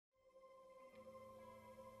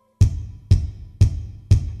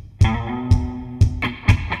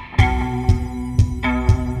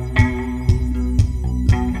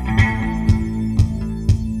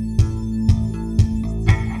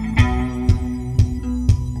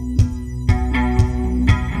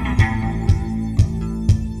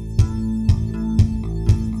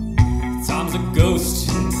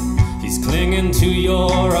into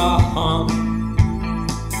your arms.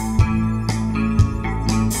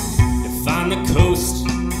 You find the coast,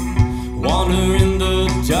 wander in the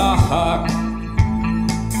dark.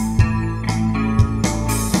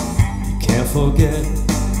 You can't forget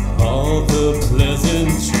all the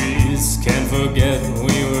pleasantries. Can't forget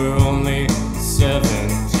we were only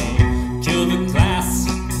 17. Kill the glass,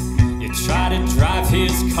 you try to drive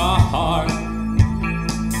his car.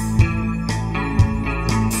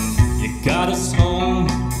 You got us home,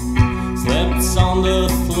 slept on the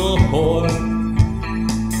floor.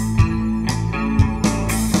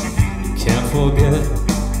 You can't forget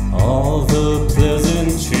all the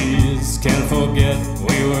pleasantries. Can't forget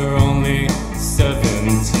we were only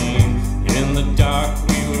 17. In the dark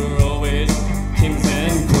we were always kings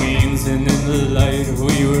and queens, and in the light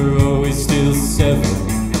we were always still 7.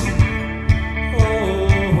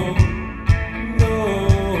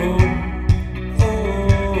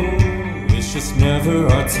 It's never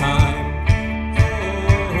our time.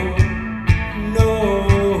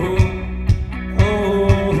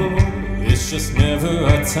 It's just never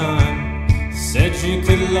our time. Said you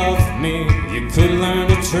could love me, you could learn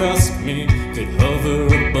to trust me, could hover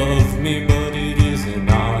above me, but it isn't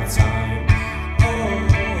our time.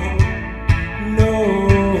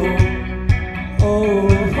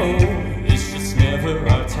 It's just never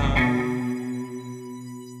our time.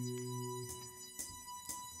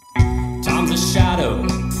 Time's a shadow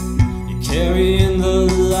you carry in the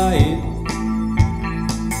light.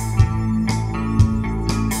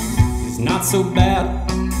 It's not so bad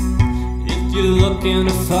if you're looking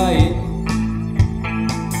to fight.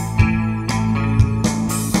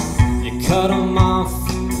 You cut them off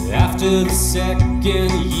after the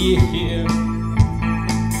second year.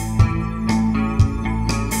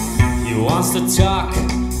 He wants to talk,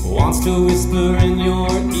 wants to whisper in your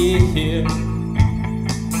ear.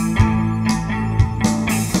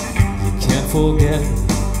 Forget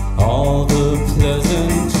all the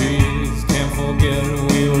pleasantries. Can't forget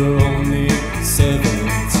we were only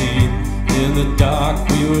 17. In the dark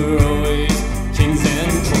we were always kings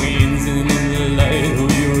and queens, and in the light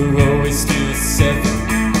we were always still 7.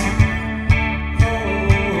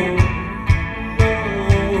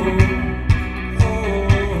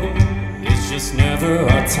 It's just never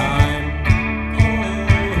our time.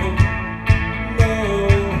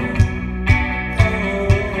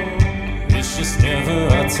 Just never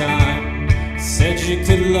our time. Said you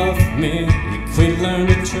could love me, you could learn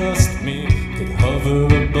to trust me, could hover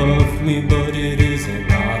above me, but it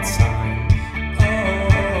isn't our time.